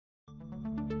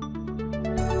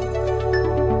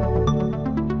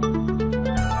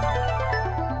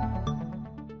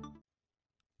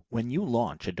When you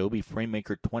launch Adobe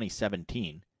FrameMaker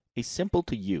 2017, a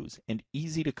simple-to-use and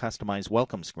easy-to-customize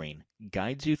welcome screen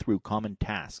guides you through common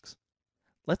tasks.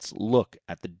 Let's look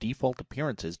at the default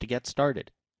appearances to get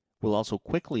started. We'll also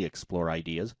quickly explore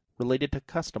ideas related to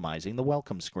customizing the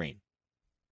welcome screen.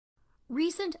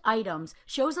 Recent Items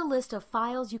shows a list of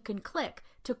files you can click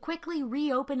to quickly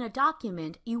reopen a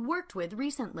document you worked with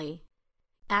recently.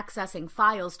 Accessing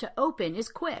files to open is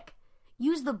quick.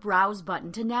 Use the Browse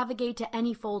button to navigate to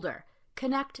any folder,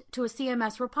 connect to a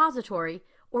CMS repository,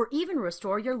 or even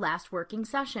restore your last working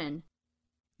session.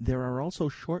 There are also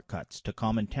shortcuts to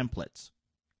common templates.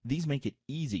 These make it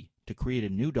easy to create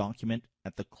a new document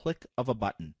at the click of a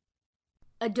button.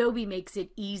 Adobe makes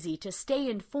it easy to stay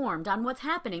informed on what's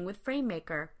happening with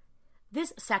FrameMaker.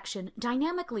 This section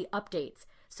dynamically updates,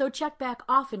 so check back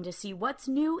often to see what's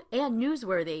new and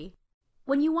newsworthy.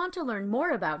 When you want to learn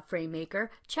more about FrameMaker,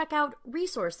 check out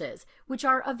Resources, which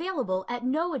are available at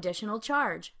no additional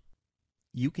charge.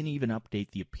 You can even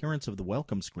update the appearance of the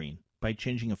welcome screen by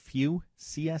changing a few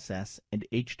CSS and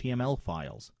HTML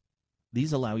files.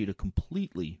 These allow you to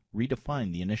completely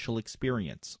redefine the initial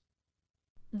experience.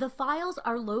 The files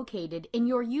are located in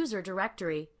your user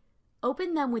directory.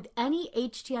 Open them with any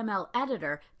HTML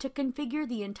editor to configure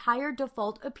the entire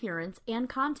default appearance and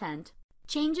content.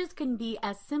 Changes can be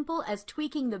as simple as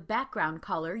tweaking the background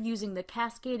color using the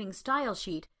cascading style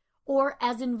sheet, or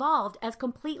as involved as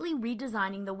completely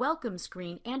redesigning the welcome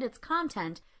screen and its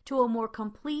content to a more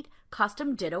complete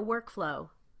custom ditto workflow.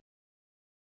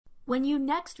 When you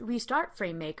next restart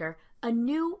FrameMaker, a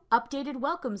new, updated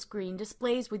welcome screen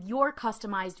displays with your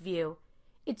customized view.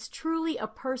 It's truly a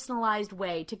personalized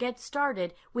way to get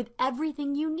started with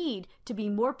everything you need to be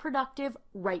more productive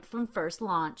right from first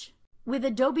launch. With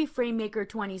Adobe FrameMaker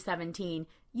 2017,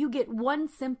 you get one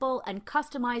simple and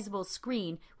customizable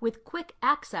screen with quick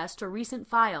access to recent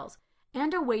files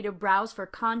and a way to browse for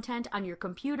content on your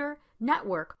computer,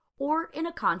 network, or in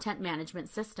a content management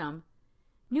system.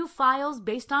 New files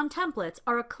based on templates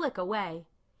are a click away.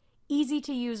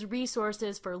 Easy-to-use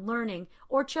resources for learning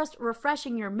or just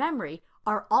refreshing your memory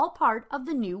are all part of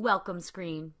the new welcome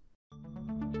screen.